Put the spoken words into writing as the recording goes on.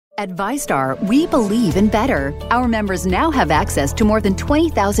At ViStar, we believe in better. Our members now have access to more than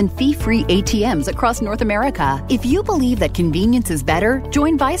 20,000 fee-free ATMs across North America. If you believe that convenience is better,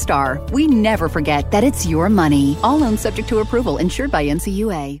 join ViStar. We never forget that it's your money. All loans subject to approval, insured by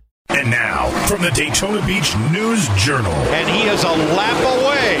NCUA. And now, from the Daytona Beach News Journal. And he is a lap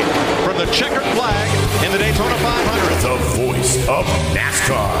away from the checkered flag in the Daytona 500. The voice of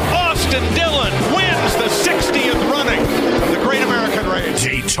NASCAR. Austin Dillon wins the 60th running of the Great American Race.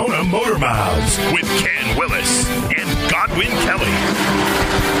 Daytona Motor Miles with Ken Willis and Godwin Kelly.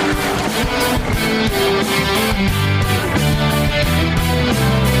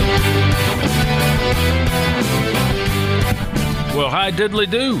 Well, hi,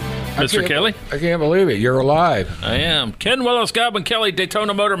 diddly do, Mr. Kelly. I can't believe it. You're alive. I am. Ken Willis, Godwin Kelly,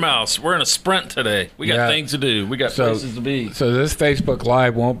 Daytona Motor Mouse. We're in a sprint today. We got things to do. We got places to be. So this Facebook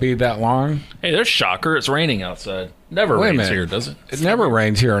Live won't be that long? Hey, there's shocker. It's raining outside. Never rains here, does it? It never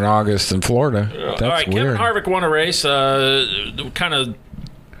rains here in August in Florida. That's all right, weird. Kevin Harvick won a race. Kind of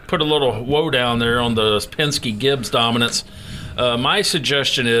put a little woe down there on the Penske-Gibbs dominance. My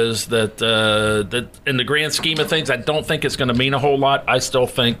suggestion is that in the grand scheme of things, I don't think it's going to mean a whole lot. I still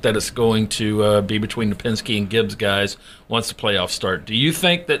think that it's going to be between the Penske and Gibbs guys once the playoffs start. Do you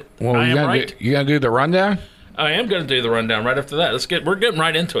think that I am right? You going to do the rundown? I am going to do the rundown right after that. We're getting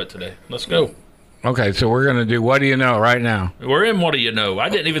right into it today. Let's go. Okay, so we're going to do What Do You Know right now. We're in What Do You Know. I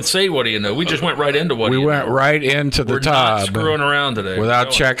didn't even say What Do You Know. We just went right into What Do You Know. We went right into the We're tub. Not screwing around today.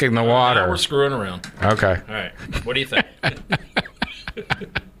 Without checking the water. Now we're screwing around. Okay. All right. What do you think?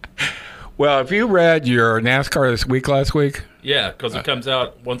 Well, if you read your NASCAR This Week last week. Yeah, because it comes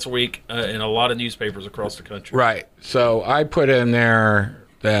out once a week in a lot of newspapers across the country. Right. So I put in there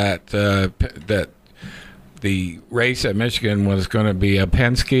that that the race at Michigan was going to be a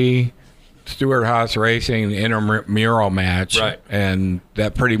Penske Stewart Haas Racing intramural match. Right. And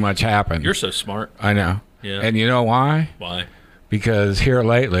that pretty much happened. You're so smart. I know. Yeah. And you know why? Why? Because here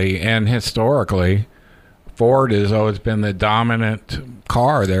lately and historically, Ford has always been the dominant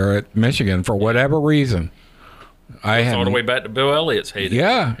car there at Michigan for whatever reason. All the way back to Bill Elliott's heyday.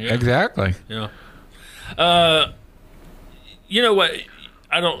 Yeah, exactly. Yeah. You know what?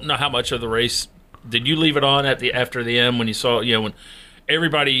 I don't know how much of the race did you leave it on after the end when you saw when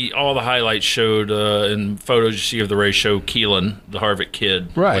everybody, all the highlights showed and photos you see of the race show Keelan, the Harvick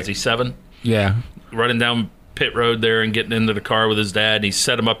kid. Right. Was he 7? Yeah. Running down pit road there and getting into the car with his dad, and he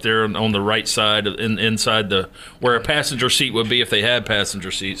set him up there on the right side inside where a passenger seat would be if they had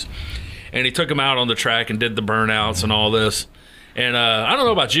passenger seats, and he took him out on the track and did the burnouts and all this. And I don't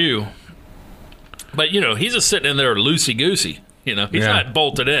know about you, but he's just sitting in there loosey goosey. He's not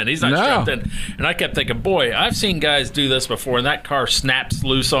bolted in, he's not strapped in. And I kept thinking, boy, I've seen guys do this before, and that car snaps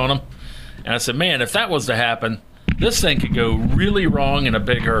loose on them. And I said, man, if that was to happen, this thing could go really wrong in a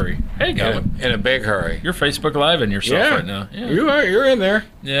big hurry. Hey, Godwin. In a big hurry. You're Facebook Live-ing yourself right now. Yeah. You're in there.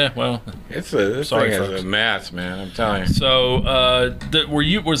 Yeah, well, this thing is a mess, man. I'm telling you. So,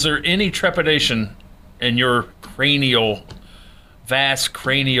 was there any trepidation in your vast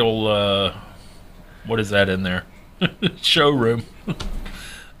cranial, what is that in there? Showroom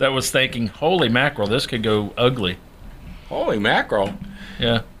that was thinking, holy mackerel, this could go ugly? Holy mackerel.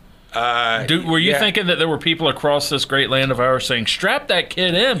 Yeah. Were you thinking that there were people across this great land of ours saying, strap that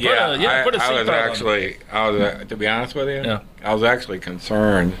kid in? Put a seatbelt on. To be honest with you, Yeah. I was actually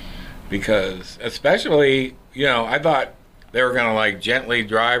concerned because, especially, I thought they were going to gently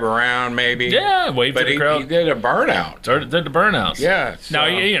drive around maybe. Yeah, wave to the crowd. He did a burnout. Did the burnouts. Yeah. So.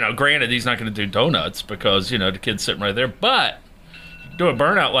 Now, granted, he's not going to do donuts because, the kid's sitting right there, but do a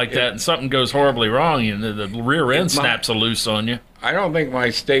burnout like that and something goes horribly wrong, the rear end snaps loose on you. I don't think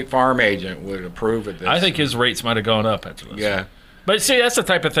my State Farm agent would approve of this. I think his rates might have gone up after this. Yeah. But see, that's the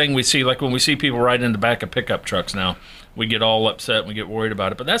type of thing we see, like when we see people riding in the back of pickup trucks now. We get all upset and we get worried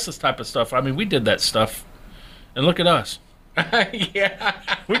about it. But that's the type of stuff. I mean, we did that stuff, and look at us. Yeah.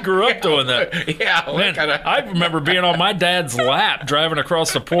 We grew up doing that. Yeah. Man, I remember being on my dad's lap driving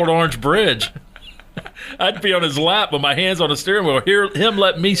across the Port Orange Bridge. I'd be on his lap with my hands on the steering wheel, hear him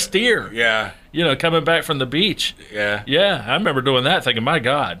let me steer. Yeah. Coming back from the beach. Yeah. Yeah, I remember doing that thinking, my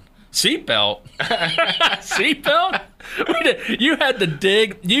God, seatbelt? Seatbelt? You had to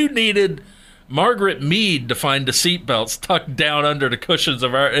dig. You needed Margaret Mead to find the seatbelts tucked down under the cushions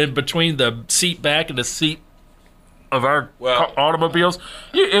in between the seat back and the seat of our automobiles.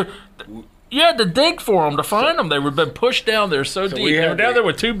 You had to dig for them to find them. They would have been pushed down there so deep. They were down there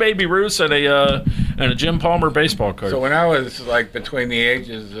with 2 Baby Ruths and a Jim Palmer baseball card. So when I was between the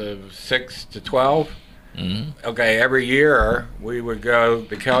ages of 6 to 12, every year we would go.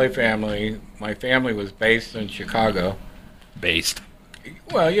 The Kelly family. My family was based in Chicago. Based.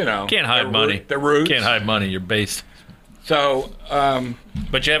 Well, Can't hide money. The roots. Can't hide money. You're based. So,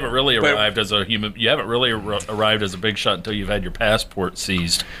 but you haven't really arrived as a human. You haven't really arrived as a big shot until you've had your passport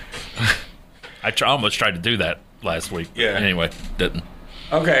seized. I almost tried to do that last week. Yeah. Anyway, didn't.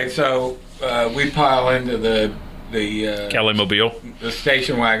 Okay, so we pile into the Kelly Mobile, the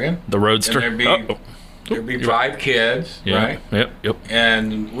station wagon, the Roadster. And there'd be 5 kids, right? Yep.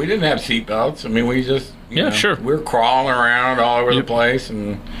 And we didn't have seatbelts. I mean, we just sure. We were crawling around all over the place,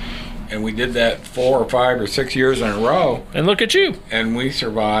 and we did that 4 or 5 or 6 years in a row. And look at you. And we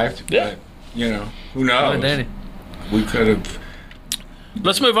survived. Yeah. But who knows? Danny. We could have.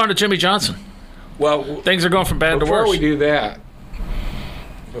 Let's move on to Jimmy Johnson. Well, things are going from bad to worse.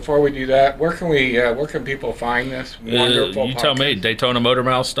 Before we do that, where can people find this wonderful you tell me,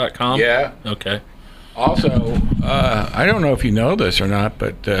 DaytonaMotorMouse.com? Yeah. Okay. Also, I don't know if you know this or not,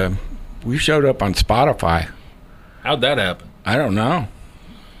 but we showed up on Spotify. How'd that happen? I don't know.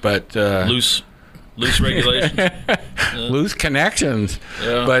 But loose regulations. Loose connections.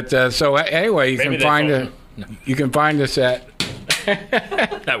 Yeah. But so anyway, you can find us at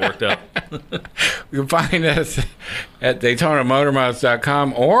that worked out. You can find us at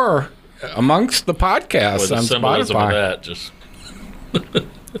DaytonaMotorMouse.com or amongst the podcasts the on symbolism Spotify. Of that, just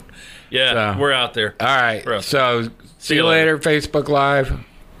yeah, we're out there. All right. So see you later, Facebook Live.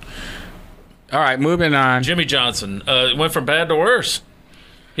 All right, moving on. Jimmy Johnson went from bad to worse.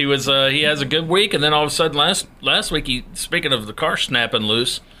 He was he has a good week, and then all of a sudden last week, speaking of the car snapping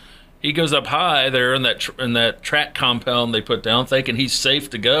loose, he goes up high there in that track compound they put down, thinking he's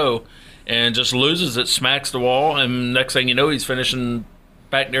safe to go, and just loses it, smacks the wall, and next thing you know, he's finishing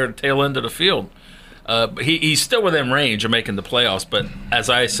back near the tail end of the field. He's still within range of making the playoffs, but as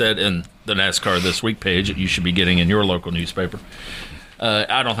I said in the NASCAR This Week page that you should be getting in your local newspaper,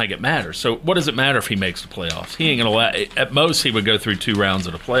 I don't think it matters. So what does it matter if he makes the playoffs? He ain't going to at most, he would go through 2 rounds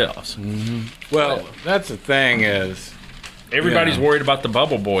of the playoffs. Mm-hmm. Well, that's the thing is... Everybody's worried about the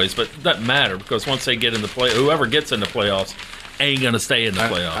bubble boys, but it doesn't matter because once they get in the whoever gets in the playoffs ain't going to stay in the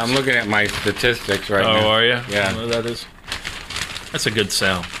playoffs. I'm looking at my statistics right now. Oh, are you? Yeah. You know what that is? That's a good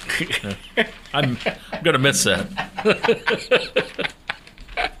sound. Yeah. I'm going to miss that.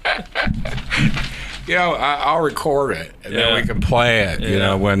 I'll record it, and then we can play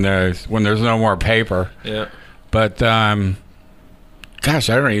it, when there's no more paper. Yeah. But, gosh,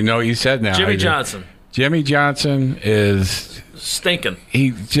 I don't even know what you said now. Jimmy Johnson is... stinking.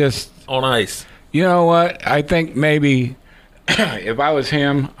 He just... on ice. You know what? I think maybe if I was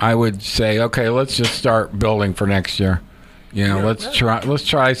him, I would say, okay, let's just start building for next year. Let's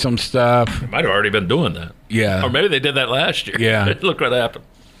try some stuff. They might have already been doing that. Yeah. Or maybe they did that last year. Yeah. Look what happened.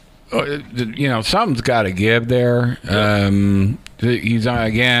 Something's got to give there. He's,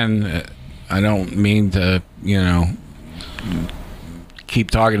 again, I don't mean to, keep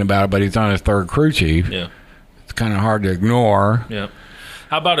talking about it, but he's on his 3rd crew chief. Yeah. It's kind of hard to ignore. Yeah.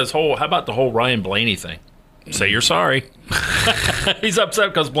 How about the whole Ryan Blaney thing? Say you're sorry. He's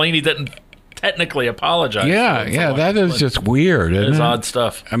upset because Blaney didn't technically apologize. Yeah, that is just weird, isn't it? It's odd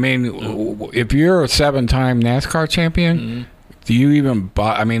stuff. I mean, if you're a 7-time NASCAR champion, do you even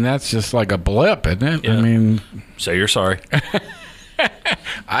I mean, that's just like a blip, isn't it? Yeah. I mean, say you're sorry.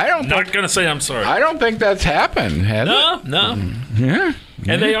 I'm not going to say I'm sorry. I don't think that's happened, has it? No. Yeah.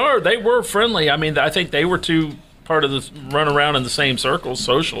 And they were friendly. I mean, I think they were part of the run around in the same circles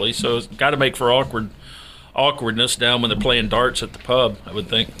socially, so it's got to make for awkwardness down when they're playing darts at the pub, I would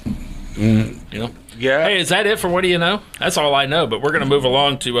think. Yeah. Hey, is that it for What Do You Know? That's all I know, but we're going to move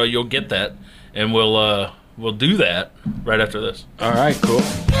along to You'll Get That, and we'll do that right after this. All right, cool.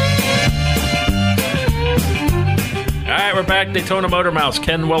 All right, we're back. Daytona Motor Mouse,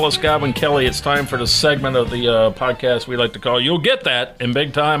 Ken Willis, Godwin Kelly. It's time for the segment of the podcast we like to call You'll Get That in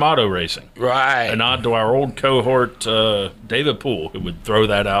Big Time Auto Racing. Right. A nod to our old cohort, David Poole, who would throw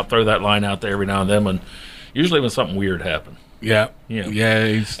that line out there every now and then, usually when something weird happened. Yeah.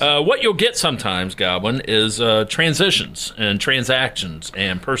 What you'll get sometimes, Godwin, is transitions and transactions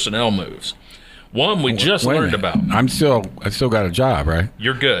and personnel moves. One we just learned about. I still got a job, right?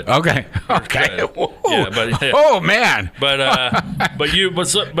 You're good. Okay. Good. Yeah, but oh man.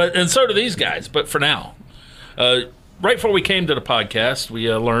 And so do these guys. But for now, right before we came to the podcast, we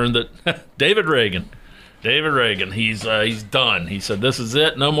learned that David Reagan, he's done. He said this is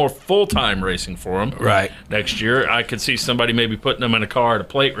it. No more full-time racing for him. Right. Next year, I could see somebody maybe putting him in a car at a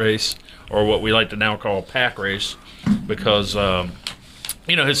plate race or what we like to now call a pack race, because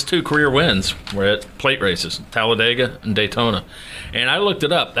his 2 career wins were at plate races, Talladega and Daytona. And I looked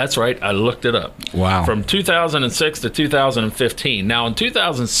it up. That's right, I looked it up. Wow. From 2006 to 2015. Now, in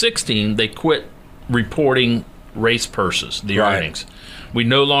 2016, they quit reporting race purses, the earnings. We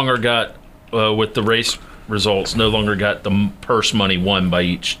no longer got, with the race results, no longer got the purse money won by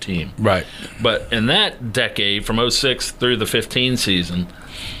each team. Right. But in that decade, from 06 through the 15 season,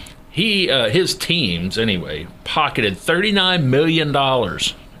 his teams, anyway, pocketed $39 million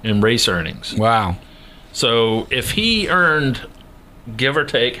in race earnings. Wow. So if he earned, give or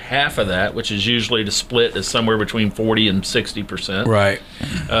take, half of that, which is usually the split is somewhere between 40 and 60%. Right.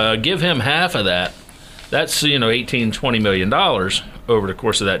 Give him half of that. That's, $18-20 million over the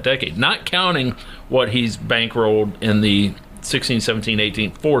course of that decade, not counting what he's bankrolled in the 16, 17,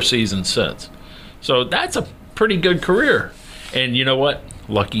 18, 4 seasons since. So that's a pretty good career. And you know what?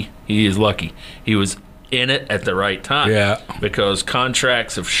 Lucky. He is lucky. He was in it at the right time. Yeah. Because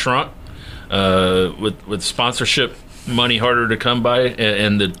contracts have shrunk with sponsorship money harder to come by,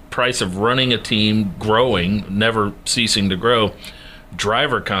 and the price of running a team growing, never ceasing to grow.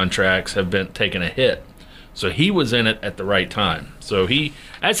 Driver contracts have been taking a hit. So he was in it at the right time. So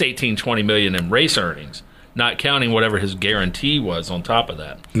that's $18-20 million in race earnings, not counting whatever his guarantee was on top of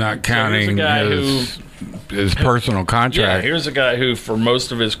that. Not counting his personal contract. Yeah, here's a guy who, for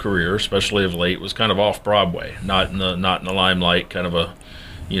most of his career, especially of late, was kind of off Broadway, not in the limelight, kind of a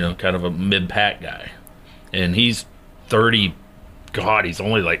mid-pack guy, and he's 30. God, he's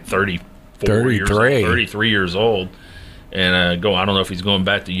only like 33 years old. And I don't know if he's going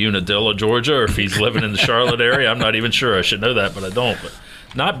back to Unadilla, Georgia, or if he's living in the Charlotte area. I'm not even sure. I should know that, but I don't. But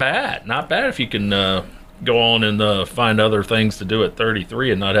not bad. Not bad if you can go on and find other things to do at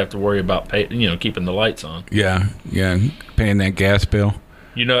 33 and not have to worry about keeping the lights on. Yeah, paying that gas bill.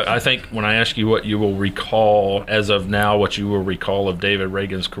 I think when I ask you what you will recall as of now, what you will recall of David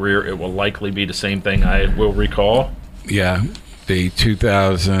Reagan's career, it will likely be the same thing I will recall. Yeah. The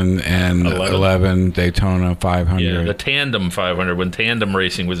 2011 Daytona 500. Yeah, the Tandem 500, when tandem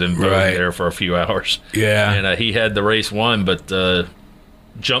racing was in vogue there for a few hours. Yeah. And he had the race won, but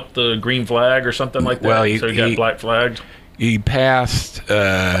jumped the green flag or something like that. Well, so he got black flagged. He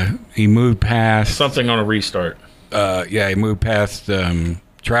moved past. Something on a restart. He moved past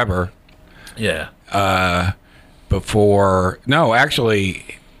Trevor. Yeah. Actually,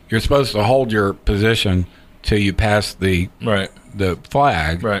 you're supposed to hold your position till you pass the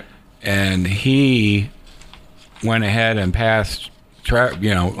flag, right? And he went ahead and passed.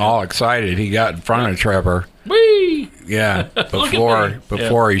 All excited, he got in front of Trevor. Whee! Yeah,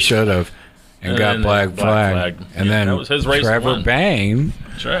 before he should have, and got black flagged. And then that was his race. Trevor Bain.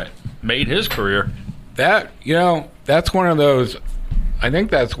 That's right. Made his career. That's one of those. I think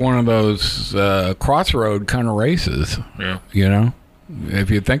that's one of those crossroad kind of races. Yeah.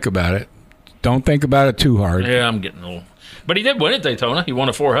 If you think about it. Don't think about it too hard. Yeah, I'm getting old. But he did win at Daytona. He won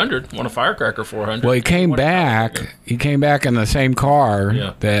a 400, won a Firecracker 400. Well, he came back. He came back in the same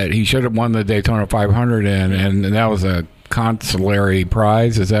car that he should have won the Daytona 500 in, and that was a consolatory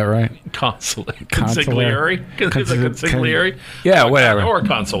prize. Is that right? Consigliere? Is it consigliere? Yeah, whatever. Or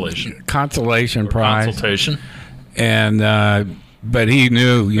consolation. Consolation prize. Consultation. And but he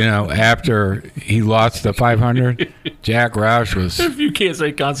knew, after he lost the 500, Jack Roush was... If you can't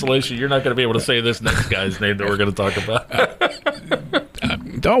say consolation, you're not going to be able to say this next guy's name that we're going to talk about.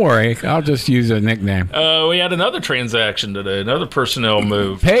 Don't worry. I'll just use a nickname. We had another transaction today, another personnel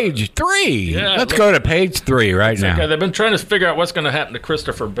move. Page 3. Yeah, let's go to page 3 right now. Okay, they've been trying to figure out what's going to happen to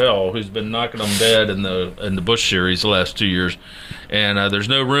Christopher Bell, who's been knocking them dead in the Busch Series the last 2 years. And there's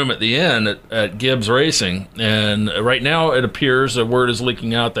no room at the end at Gibbs Racing. And right now it appears the word is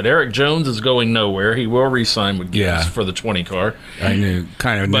leaking out that Eric Jones is going nowhere. He will re-sign with Gibbs for the 20 car. I knew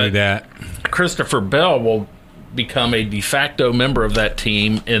that. Christopher Bell will become a de facto member of that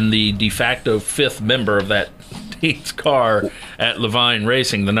team and the de facto 5th member of that team's car at Levine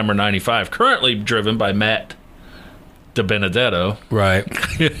Racing, the number 95, currently driven by Matt DiBenedetto. Right.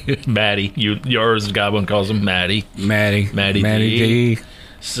 Matty. Yours, Godwin calls him Matty. Matty D.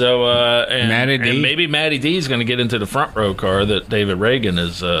 So, and maybe Matty D is going to get into the front row car that David Reagan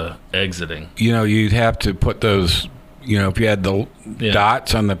is exiting. You'd have to put those, if you had the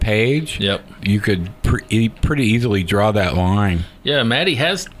dots on the page, you could pretty easily draw that line. Yeah, Matty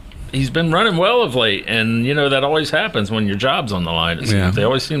he's been running well of late, and, that always happens when your job's on the line. They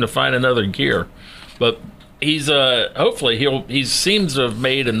always seem to find another gear. But he's hopefully he seems to have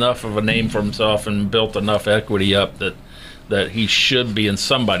made enough of a name for himself and built enough equity up that he should be in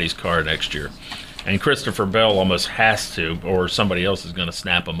somebody's car next year. And Christopher Bell almost has to, or somebody else is going to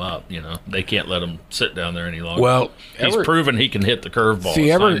snap him up. They can't let him sit down there any longer. Well, he's proven he can hit the curveball.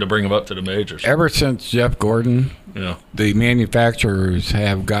 It's time to bring him up to the majors. Ever since Jeff Gordon, the manufacturers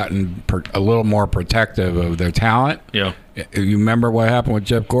have gotten a little more protective of their talent. Yeah. You remember what happened with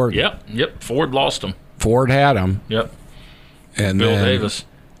Jeff Gordon? Yep. Ford lost him. Ford had him. Yep. and Bill Davis.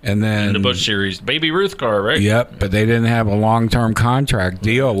 And then in the Busch Series. Baby Ruth car, right? Yep, but they didn't have a long-term contract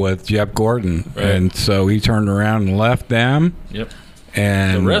deal with Jeff Gordon. Right. And so he turned around and left them. Yep.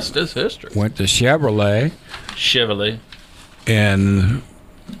 And the rest is history. Went to Chevrolet. And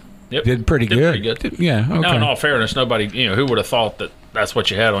did pretty good. Yeah, okay. Now, in all fairness, nobody, who would have thought that that's what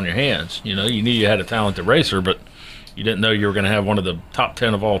you had on your hands? You knew you had a talented racer, but you didn't know you were going to have one of the top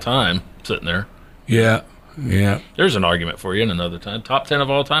 10 of all time sitting there. Yeah. Yeah. There's an argument for you in another time. Top 10 of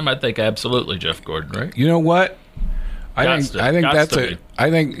all time, I think absolutely Jeff Gordon, right? You know what? I think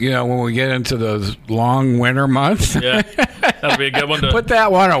when we get into those long winter months. Yeah. That'll be a good one to put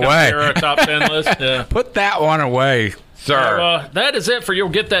that one away. Our top 10 list. Yeah. Put that one away, sir. Well, that is it for You'll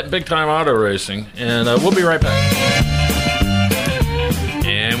Get That Big Time Auto Racing. And we'll be right back.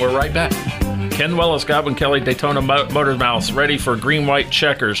 And we're right back. Ken Willis, Godwin Kelly, Daytona Motor Mouse, ready for green-white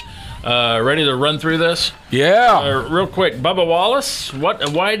checkers. Ready to run through this? Yeah. Real quick, Bubba Wallace,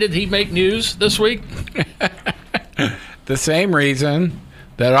 why did he make news this week? The same reason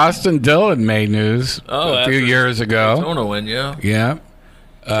that Austin Dillon made news a few years ago. Daytona win, yeah. Yeah.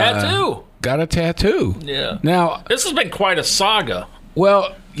 Tattoo. Got a tattoo. Yeah. Now, this has been quite a saga.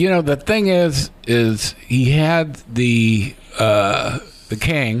 Well, the thing is he had the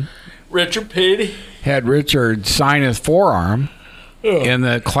King, Richard Petty, had Richard sign his forearm in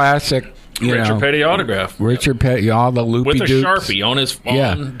the classic Richard Petty autograph. Richard Petty, all the loopy with a doops. Sharpie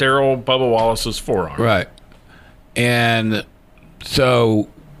on Darrell Bubba Wallace's forearm. Right. And so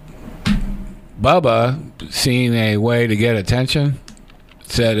Bubba, seeing a way to get attention,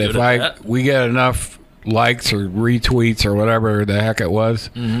 said we get enough likes or retweets or whatever the heck it was,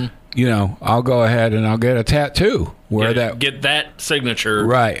 I'll go ahead and I'll get a tattoo. Get that signature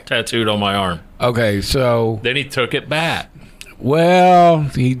tattooed on my arm. Okay, so then he took it back. Well,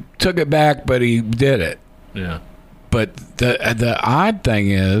 he took it back, but he did it. Yeah. But the odd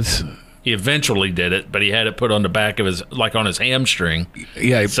thing is, he eventually did it, but he had it put on the back of his, like on his hamstring.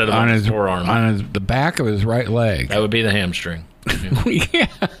 Yeah, instead of on his forearm, on the back of his right leg. That would be the hamstring. Yeah.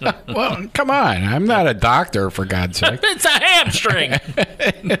 Well, come on. I'm not a doctor, for God's sake. It's a hamstring.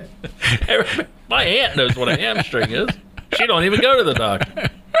 My aunt knows what a hamstring is. She don't even go to the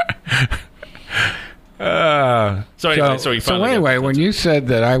doctor. So anyway, when you said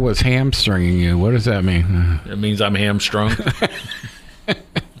that I was hamstringing you, what does that mean? It means I'm hamstrung.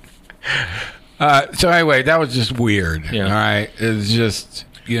 So anyway, that was just weird. Yeah. All right. It's just,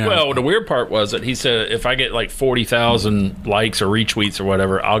 Well, the weird part was that he said, if I get like 40,000 likes or retweets or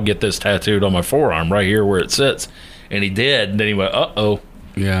whatever, I'll get this tattooed on my forearm right here where it sits. And he did. And then he went, uh-oh.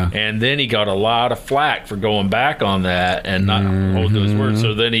 Yeah. And then he got a lot of flack for going back on that and not holding to his word.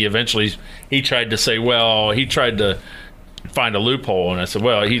 So then he eventually, he tried to say, he tried to find a loophole. And I said,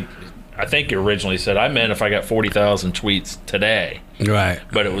 I think he originally said, I meant if I got 40,000 tweets today. Right.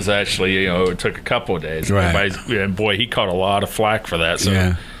 But it was actually, it took a couple of days. Right. And boy, he caught a lot of flack for that.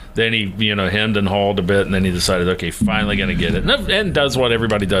 So then he, hemmed and hawed a bit, and then he decided, okay, finally going to get it. And does what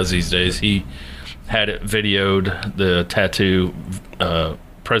everybody does these days. He had it videoed, the tattoo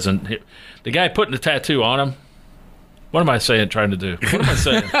present. The guy putting the tattoo on him, what am I trying to do? What am I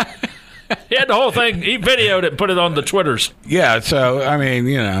saying? He had the whole thing. He videoed it and put it on the Twitters. Yeah, so, I mean,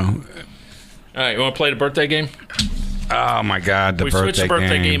 All right, you want to play the birthday game? Oh, my God, we switched the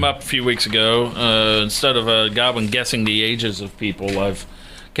birthday game up a few weeks ago. Instead of Godwin guessing the ages of people, I've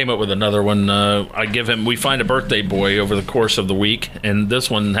came up with another one. We find a birthday boy over the course of the week, and this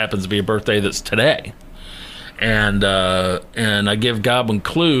one happens to be a birthday that's today. And I give Godwin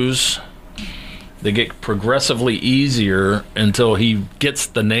clues. They get progressively easier until he gets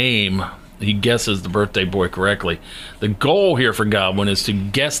the name. He guesses the birthday boy correctly. The goal here for Godwin is to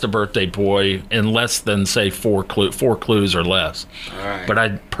guess the birthday boy in less than, say, four clues or less. All right. But I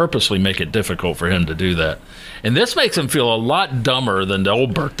purposely make it difficult for him to do that. And this makes him feel a lot dumber than the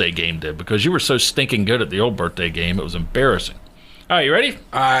old birthday game did, because you were so stinking good at the old birthday game. It was embarrassing. All right, you ready?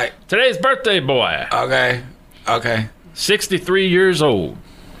 All right. Today's birthday boy. Okay. 63 years old.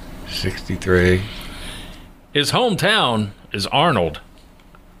 63. His hometown is Arnold,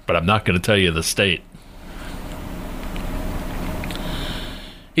 but I'm not going to tell you the state.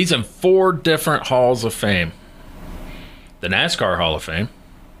 He's in 4 different halls of fame. The NASCAR Hall of Fame,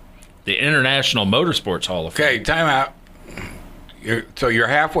 the International Motorsports Hall of Fame. Okay, time out. So you're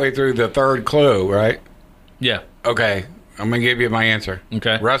halfway through the third clue, right? Yeah. Okay, I'm going to give you my answer.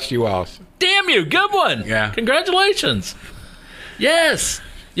 Okay. Rusty Wallace. Damn you, good one. Yeah. Congratulations. Yes.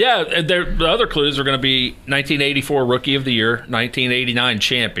 Yeah, the other clues are going to be 1984 Rookie of the Year, 1989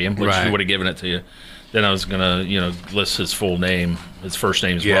 Champion, which he would have given it to you. Then I was going to, list his full name. His first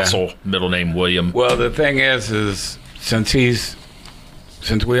name is Russell, middle name William. Well, the thing is since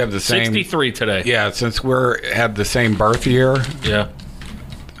we have the same 63 today. Yeah, since have the same birth year. Yeah.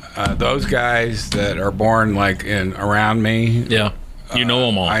 Those guys that are born like around me. Yeah. You know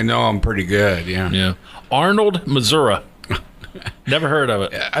them all. I know them pretty good. Yeah. Yeah. Arnold, Missouri. Never heard of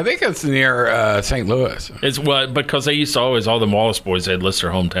it. I think it's near St. Louis. It's because they used to always, all the Wallace boys, they'd list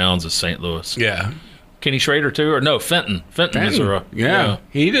their hometowns as St. Louis. Yeah. Kenny Schrader too, or no, Fenton, Missouri. Yeah.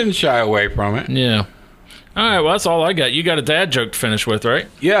 He didn't shy away from it. Yeah. All right, well, that's all I got. You got a dad joke to finish with, right?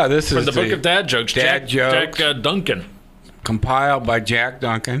 Yeah, this is from the book of dad jokes. Jack Duncan. Compiled by Jack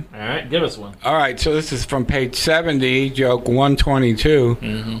Duncan. All right, give us one. All right, so this is from page 70, joke 122.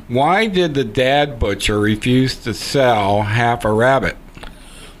 Mm-hmm. Why did the dad butcher refuse to sell half a rabbit?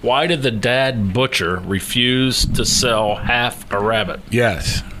 Why did the dad butcher refuse to sell half a rabbit?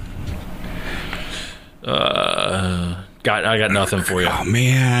 Yes. I got nothing for you. Oh,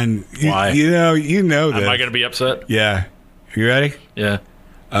 man. Why? You know this. Am I going to be upset? Yeah. You ready? Yeah.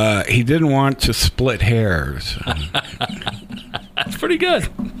 He didn't want to split hairs. That's pretty good.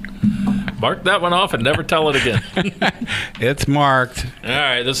 Mark that one off and never tell it again. It's marked. All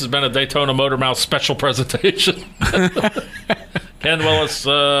right, this has been a Daytona Motor Mouth special presentation. Ken Willis,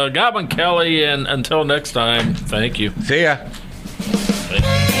 Godwin Kelly, and until next time, thank you. See ya.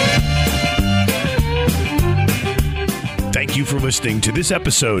 Thank you for listening to this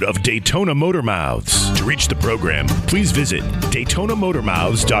episode of Daytona Motor Mouths. To reach the program, please visit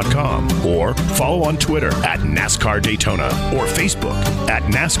DaytonaMotorMouths.com or follow on Twitter at NASCAR Daytona or Facebook at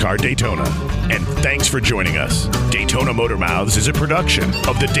NASCAR Daytona. And thanks for joining us. Daytona Motor Mouths is a production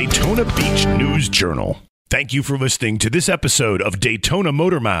of the Daytona Beach News Journal. Thank you for listening to this episode of Daytona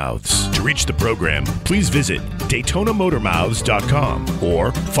Motor Mouths. To reach the program, please visit DaytonaMotorMouths.com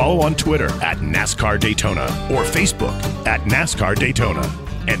or follow on Twitter at NASCAR Daytona or Facebook at NASCAR Daytona.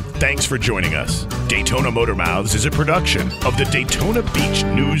 And thanks for joining us. Daytona Motor Mouths is a production of the Daytona Beach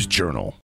News Journal.